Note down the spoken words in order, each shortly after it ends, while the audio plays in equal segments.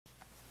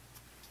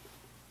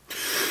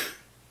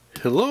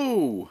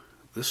Hello,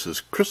 this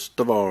is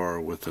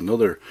Krysdavar with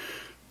another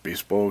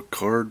baseball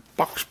card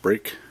box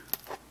break,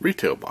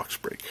 retail box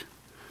break.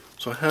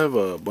 So I have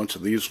a bunch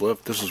of these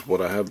left. This is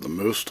what I have the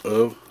most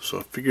of, so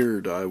I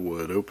figured I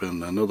would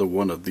open another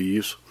one of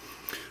these.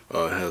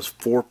 It has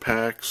 4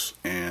 packs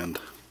and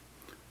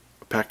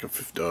a pack of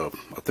 50, I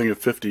think of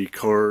 50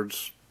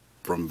 cards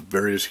from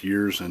various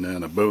years, and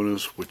then a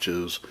bonus, which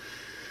is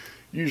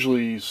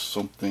usually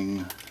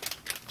something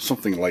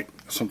like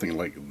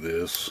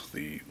this,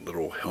 the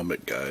little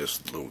helmet guys,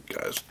 the little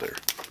guys there.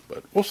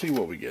 But we'll see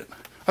what we get.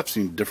 I've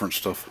seen different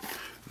stuff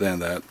than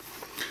that.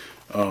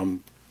 Oh,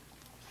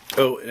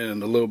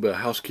 and a little bit of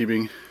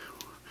housekeeping.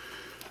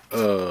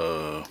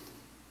 Well,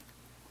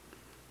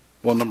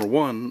 number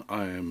one,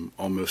 I am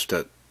almost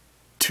at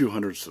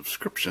 200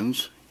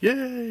 subscriptions.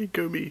 Yay,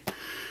 go me!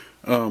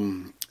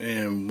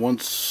 And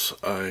once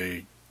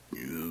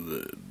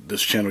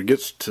this channel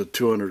gets to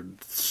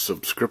 200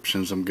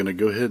 subscriptions, I'm going to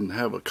go ahead and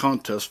have a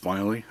contest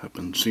finally. I've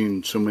been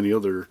seeing so many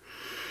other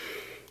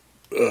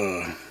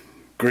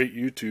great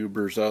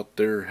YouTubers out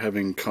there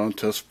having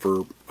contests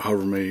for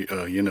however many,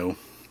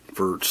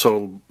 for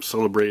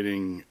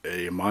celebrating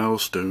a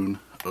milestone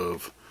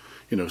of,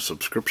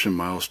 subscription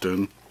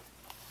milestone.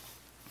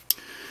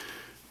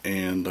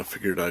 And I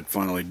figured I'd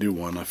finally do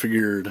one. I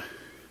figured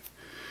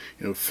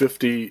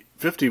 50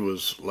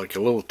 was like a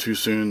little too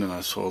soon, and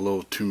I saw a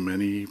little too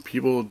many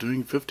people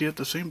doing 50 at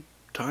the same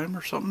time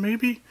or something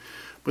maybe.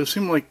 But it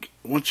seemed like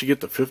once you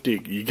get to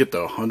 50, you get to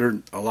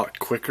 100 a lot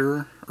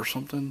quicker or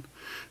something. And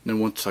then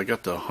once I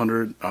got to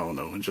 100, I don't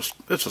know,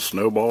 it's a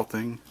snowball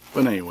thing.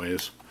 But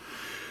anyways,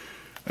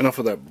 enough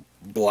of that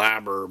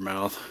blabber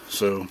mouth.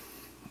 So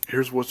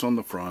here's what's on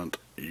the front.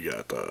 You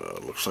got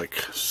looks like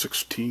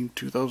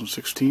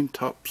 2016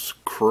 Topps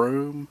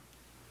Chrome.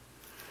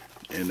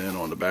 And then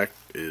on the back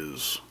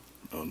is,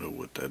 I don't know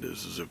what that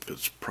is if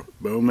it's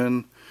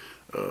Bowman,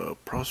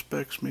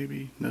 Prospects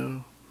maybe,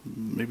 no,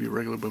 maybe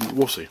regular Bowman,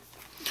 we'll see.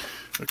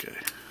 Okay,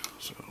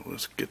 so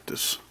let's get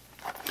this.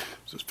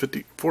 This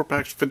is 4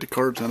 packs, 50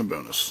 cards, and a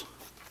bonus.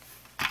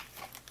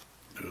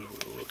 Here's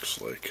what it looks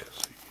like.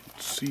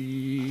 Let's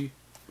see,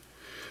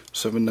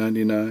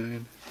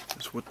 $7.99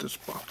 is what this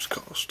box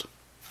cost.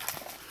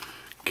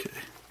 Okay,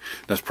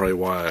 that's probably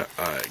why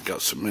I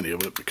got so many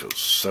of it, because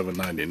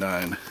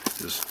 $7.99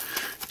 is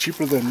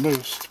cheaper than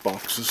most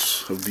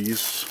boxes of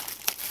these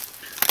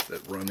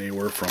that run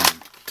anywhere from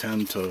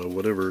 10 to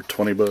whatever,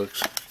 20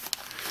 bucks.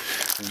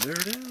 And there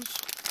it is,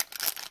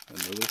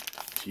 another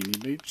teeny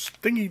mates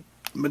thingy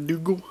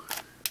madoogle.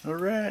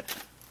 Alright,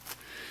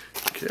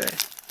 okay,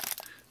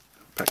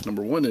 pack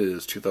number 1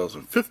 is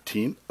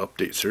 2015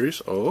 update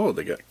series. Oh,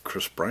 they got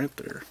Chris Bryant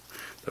there.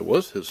 That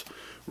was his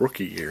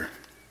rookie year.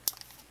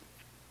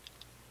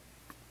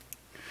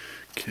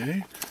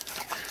 Okay,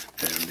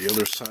 and the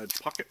other side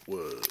pocket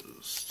was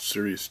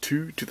Series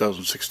 2,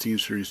 2016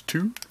 Series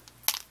 2.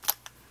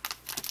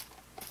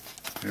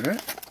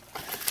 Alright.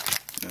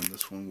 And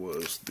this one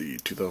was the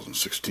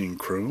 2016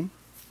 Chrome.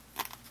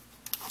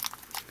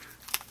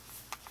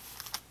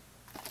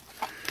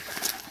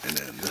 And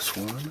then this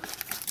one.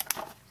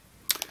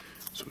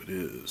 So it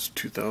is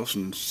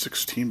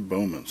 2016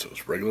 Bowman. So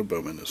it's regular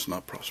Bowman. It's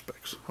not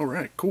Prospects.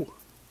 Alright, cool.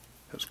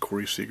 Has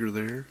Corey Seager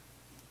there.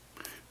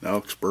 And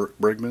Alex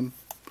Bregman.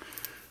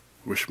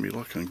 Wish me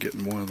luck on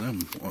getting one of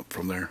them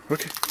from there.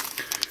 Okay.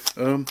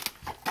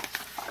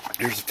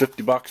 Here's a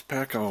 50 box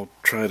pack. I'll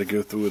try to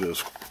go through it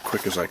as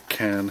quick as I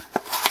can,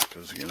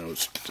 because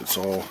it's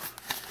all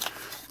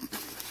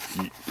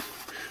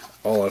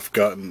I've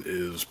gotten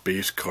is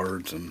base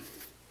cards and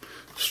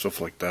stuff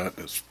like that.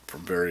 It's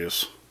from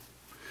various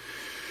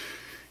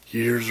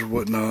years or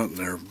whatnot, and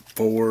they're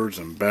forwards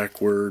and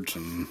backwards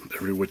and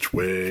every which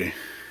way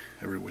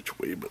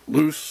but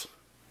loose.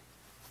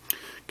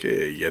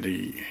 Okay,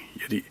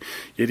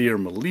 Yeti or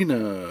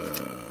Molina,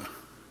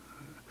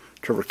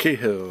 Trevor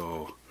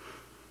Cahill,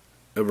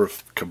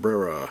 Everett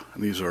Cabrera,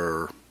 and these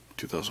are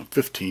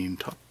 2015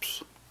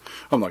 Topps.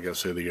 I'm not going to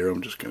say the year,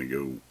 I'm just going to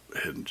go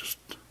ahead and just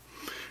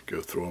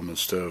go through them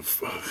instead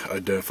of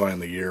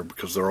identifying the year,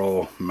 because they're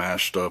all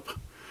mashed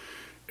up.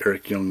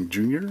 Eric Young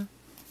Jr.,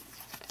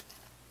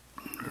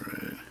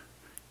 alright,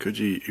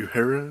 Koji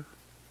Uhara,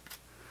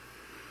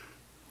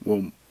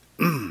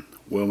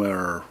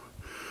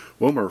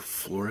 Wilmer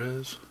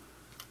Flores,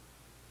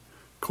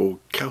 Cole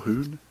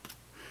Calhoun,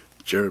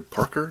 Jared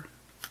Parker,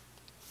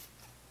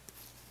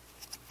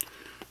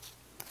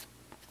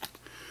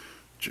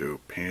 Joe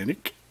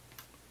Panic,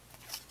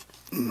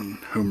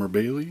 Homer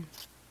Bailey,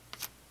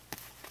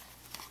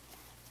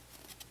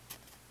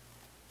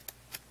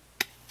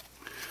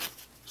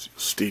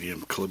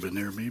 Stadium Club in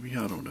there maybe,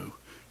 I don't know.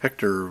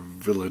 Hector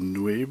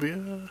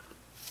Villanueva,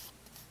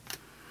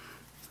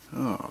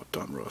 oh,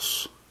 Don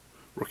Russ,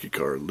 rookie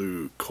card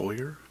Lou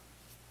Collier,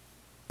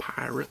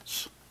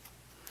 Pirates.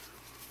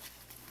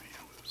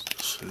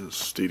 This is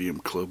Stadium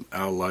Club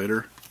Al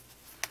Leiter,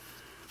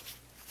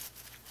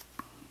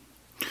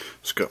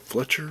 Scott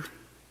Fletcher,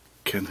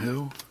 Ken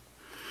Hill,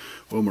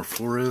 Wilmer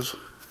Flores,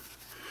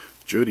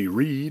 Jody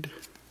Reed,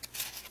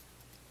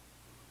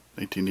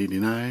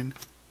 1989.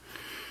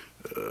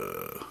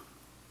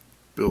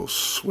 Bill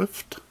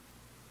Swift.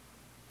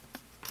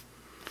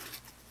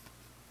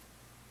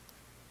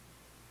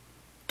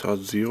 Todd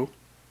Zeal.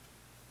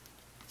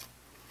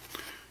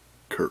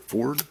 Kurt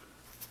Ford.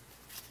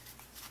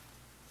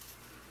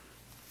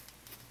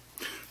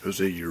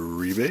 Jose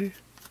Uribe.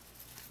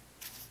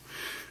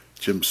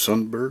 Jim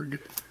Sundberg.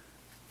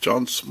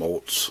 John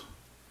Smoltz.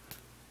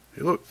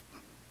 Hey, look.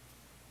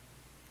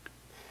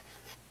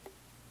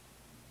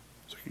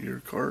 Second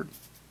year card.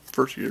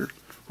 First year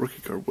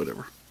rookie card,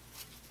 whatever.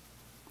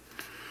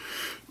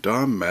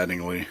 Don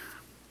Mattingly.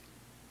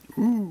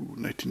 Ooh,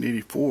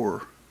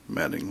 1984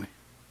 Mattingly.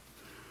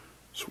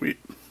 Sweet.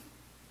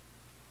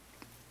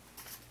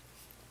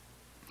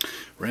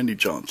 Randy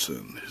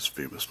Johnson, his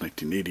famous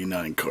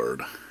 1989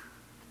 card.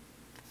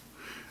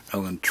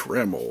 Alan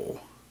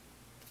Trammell.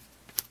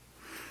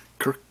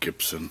 Kirk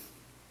Gibson.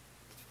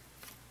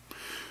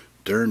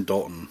 Darren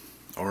Dalton,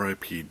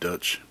 R.I.P.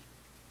 Dutch.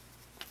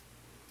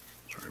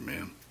 Sorry,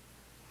 man.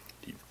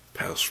 He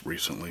passed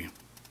recently.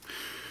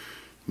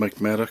 Mike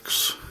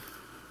Maddox.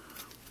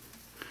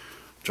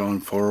 John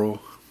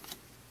Farrell.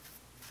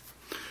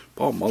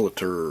 Paul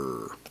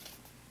Molitor.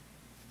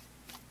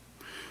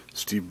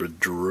 Steve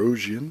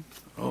Bedrosian.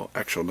 Oh,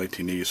 actual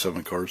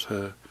 1987 cards.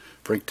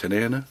 Frank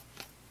Tanana.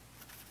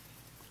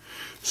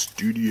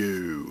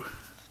 Studio.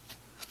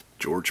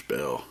 George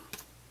Bell.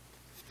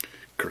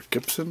 Kirk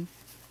Gibson.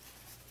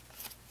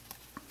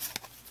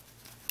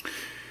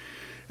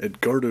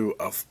 Edgardo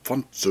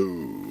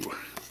Alfonso.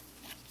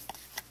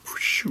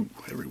 Shoo,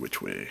 every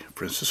which way.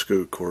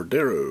 Francisco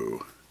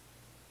Cordero.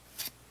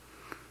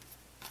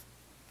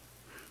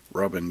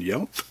 Robin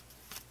Yount.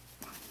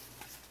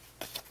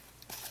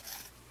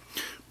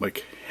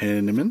 Mike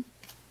Henneman.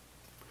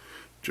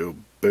 Joe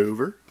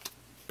Bover.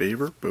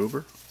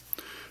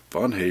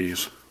 Von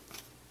Hayes.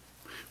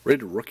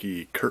 Rated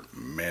rookie Kurt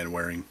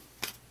Manwaring.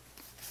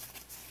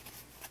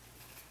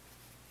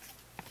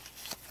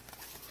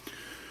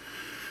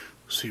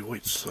 Let's see,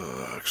 White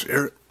Sox.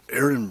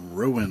 Aaron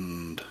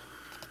Rowand.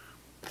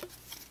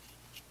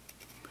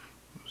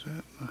 What was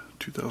that?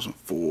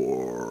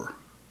 2004.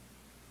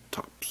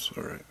 Tops.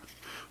 Alright.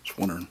 Just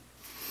wondering.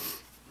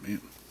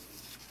 Man.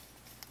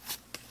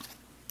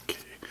 Okay.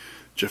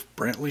 Jeff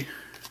Brantley.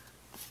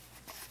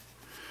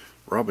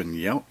 Robin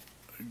Yount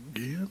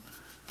again.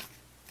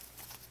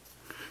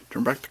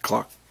 Turn back the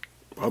clock.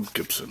 Bob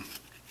Gibson.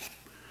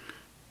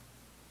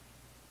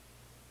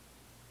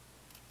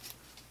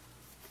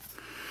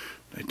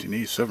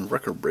 '87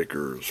 record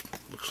breakers.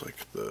 Looks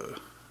like the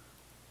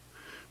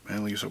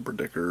Manly's Upper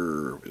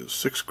Decker is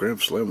 6th Grand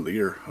Slam of the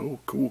year. Oh,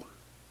 cool.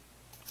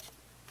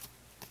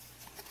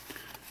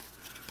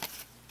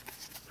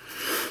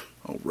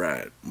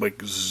 Alright, Mike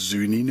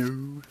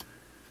Zunino.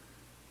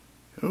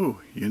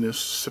 Oh, Eunice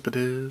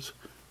Cespedes.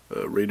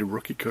 Rated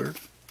rookie card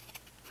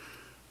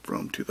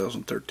from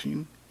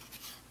 2013.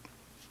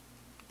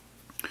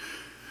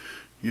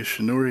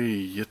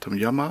 Yoshinori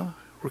Yatayama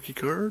rookie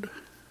card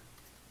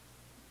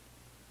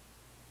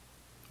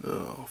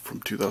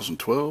from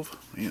 2012.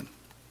 Man.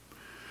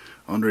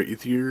 Andre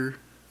Ethier,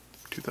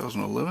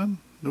 2011.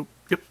 Nope.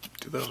 Yep,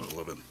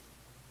 2011.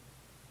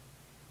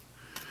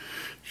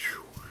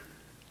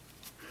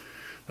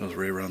 That was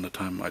right around the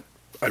time I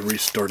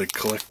restarted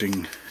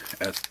collecting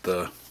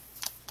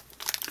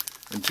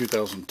in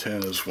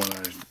 2010 is when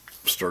I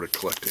started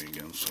collecting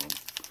again, so,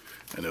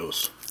 and it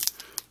was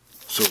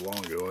so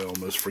long ago I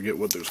almost forget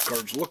what those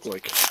cards look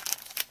like.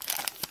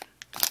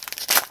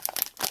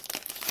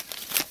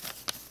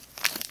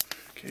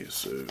 Okay,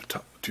 so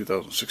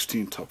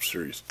 2016 Top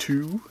Series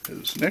 2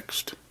 is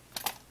next.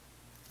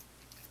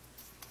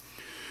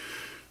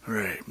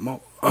 Alright,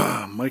 Mike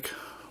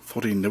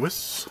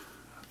Nowitz.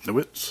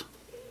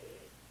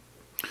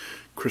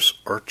 Chris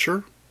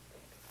Archer.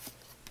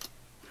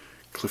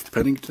 Cliff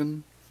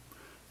Pennington.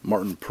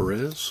 Martin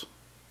Perez.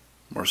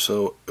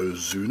 Marcel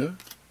Ozuna.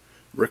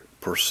 Rick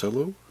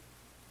Porcello.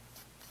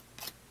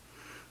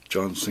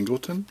 John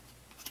Singleton.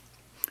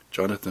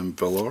 Jonathan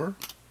Villar.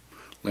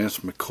 Lance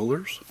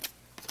McCullers.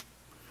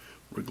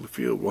 Wrigley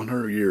Field,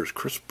 100 years,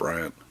 Chris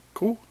Bryant.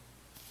 Cool.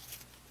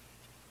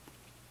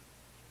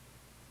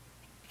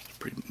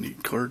 Pretty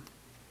neat card.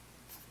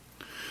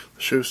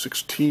 The show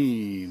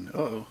 16.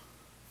 Uh-oh.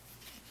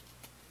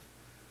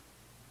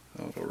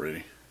 Oh, it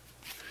already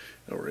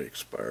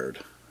expired.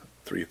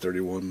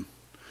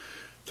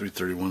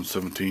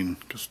 3/31/17,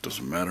 because it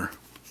doesn't matter.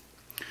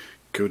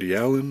 Cody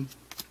Allen.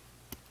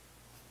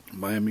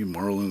 Miami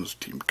Marlins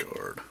team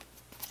card.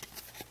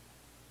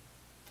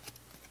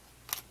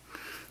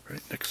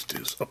 Right, next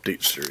is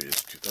Update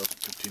Series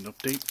 2015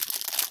 update.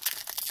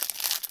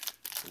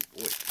 Oh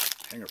boy,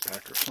 hanger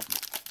pack or something.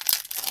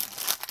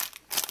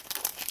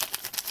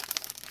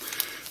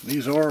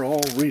 These are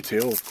all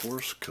retail, of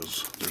course,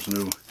 because there's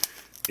no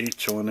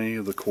H on any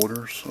of the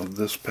corners of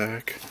this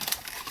pack.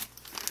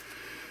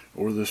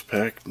 Or this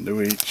pack,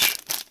 no H.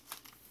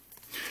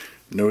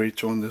 No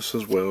H on this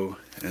as well,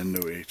 and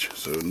no H.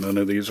 So none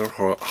of these are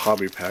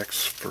hobby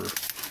packs for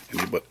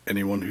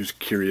anyone who's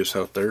curious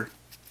out there.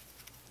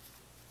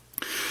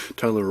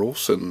 Tyler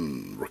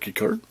Olson, rookie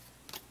card.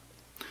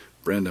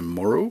 Brandon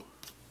Morrow.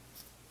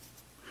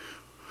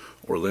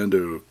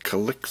 Orlando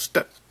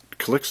Calixte,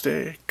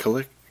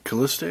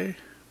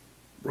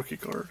 rookie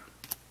card.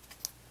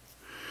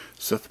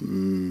 Seth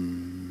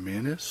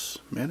Manis?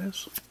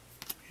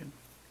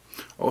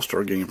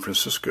 All-Star Game,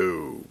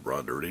 Francisco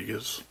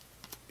Rodriguez.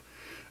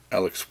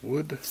 Alex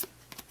Wood.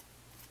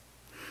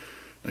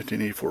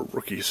 1984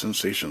 Rookie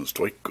Sensations,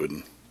 Dwight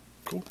Gooden.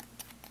 Cool.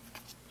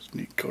 It's a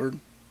neat card.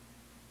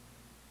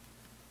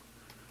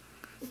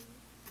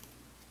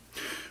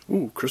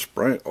 Ooh, Chris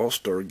Bryant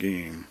All-Star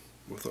Game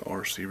with the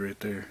RC right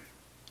there.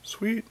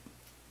 Sweet.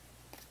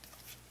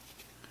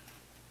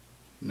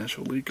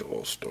 National League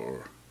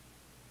All-Star.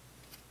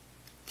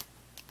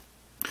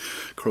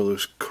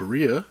 Carlos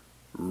Correa,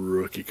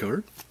 rookie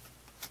card.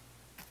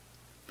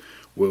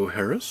 Will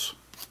Harris.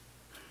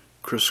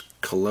 Chris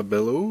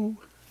Calabello.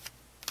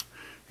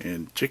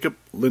 And Jacob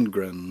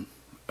Lindgren,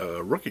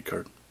 rookie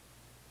card.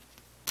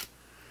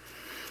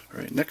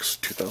 Alright,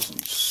 next,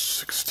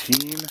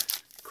 2016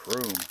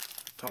 Chrome.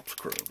 Topps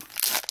Chrome.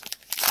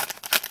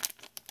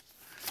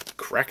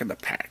 Cracking the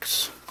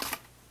packs.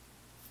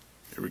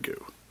 Here we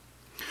go.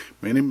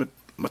 Manny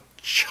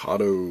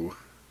Machado.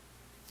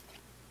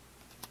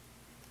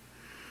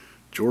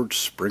 George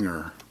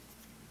Springer.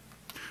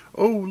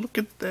 Oh, look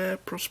at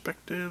that.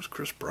 Prospectives.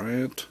 Chris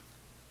Bryant.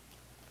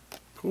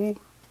 Cool.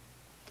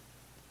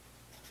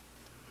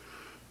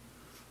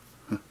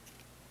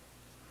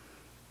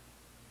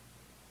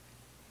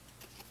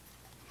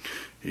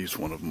 He's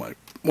one of my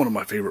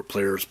favorite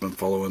players. Been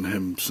following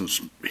him since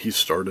he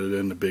started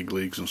in the big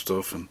leagues and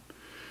stuff, and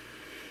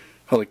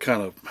how they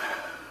kind of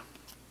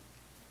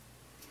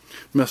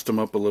messed him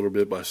up a little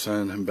bit by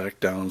sending him back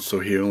down,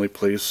 so he only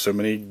plays so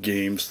many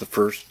games the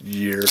first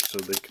year so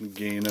they can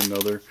gain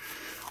another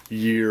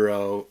year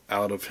out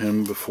of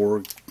him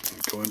before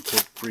going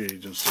to free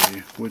agency,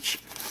 which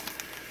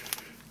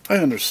I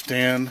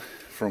understand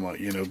from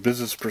a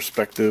business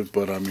perspective,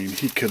 but I mean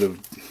he could have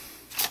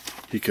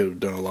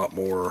done a lot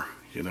more.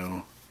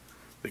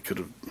 They could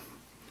have.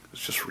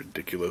 It's just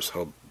ridiculous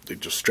how they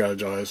just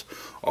strategize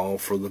all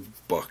for the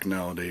buck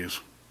nowadays.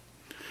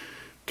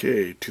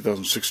 Okay,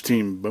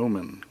 2016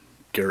 Bowman,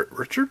 Garrett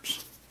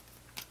Richards,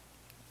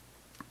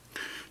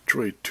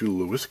 Troy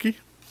Tulowitzki,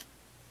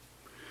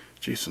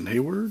 Jason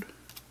Hayward.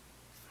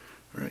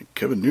 All right,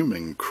 Kevin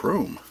Newman,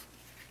 Chrome.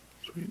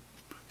 Sweet,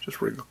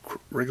 just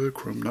regular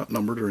Chrome, not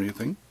numbered or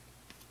anything.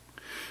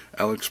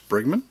 Alex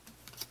Bregman,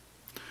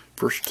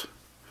 first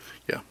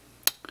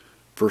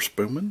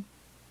Bowman.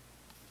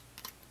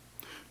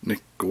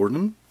 Nick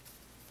Gordon.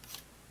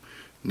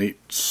 Nate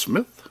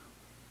Smith.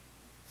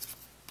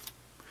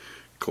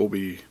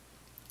 Colby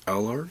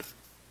Allard.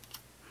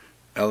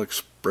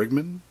 Alex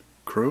Bregman,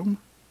 Chrome.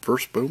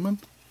 First Bowman.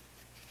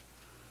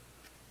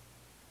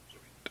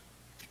 Sweet.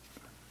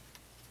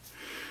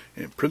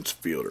 And Prince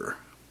Fielder.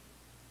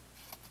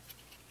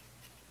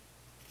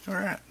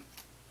 Alright.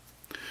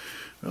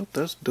 Well,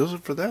 that does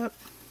it for that.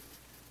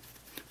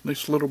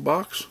 Nice little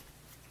box.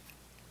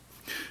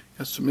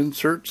 Got some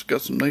inserts,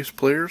 got some nice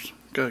players,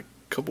 got a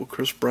couple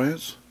Chris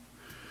Bryants.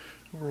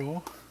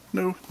 Overall,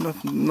 no,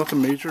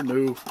 nothing major,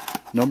 no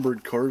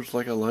numbered cards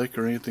like I like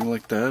or anything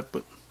like that,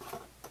 but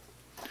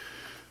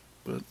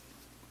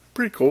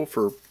pretty cool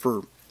for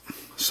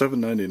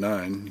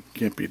 $7.99. You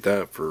can't beat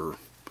that for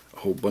a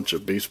whole bunch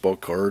of baseball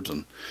cards,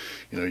 and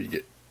you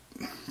get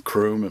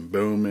Chrome and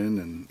Bowman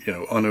and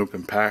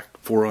unopened pack,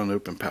 4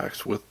 unopened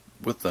packs with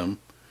them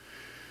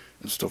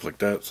and stuff like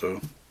that.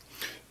 So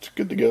it's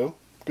good to go.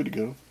 Good to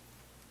go.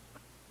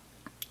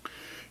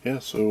 Yeah,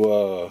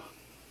 so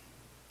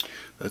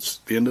that's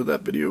the end of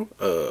that video.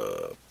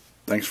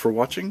 Thanks for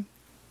watching,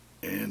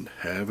 and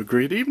have a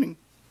great evening.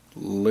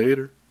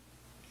 Later.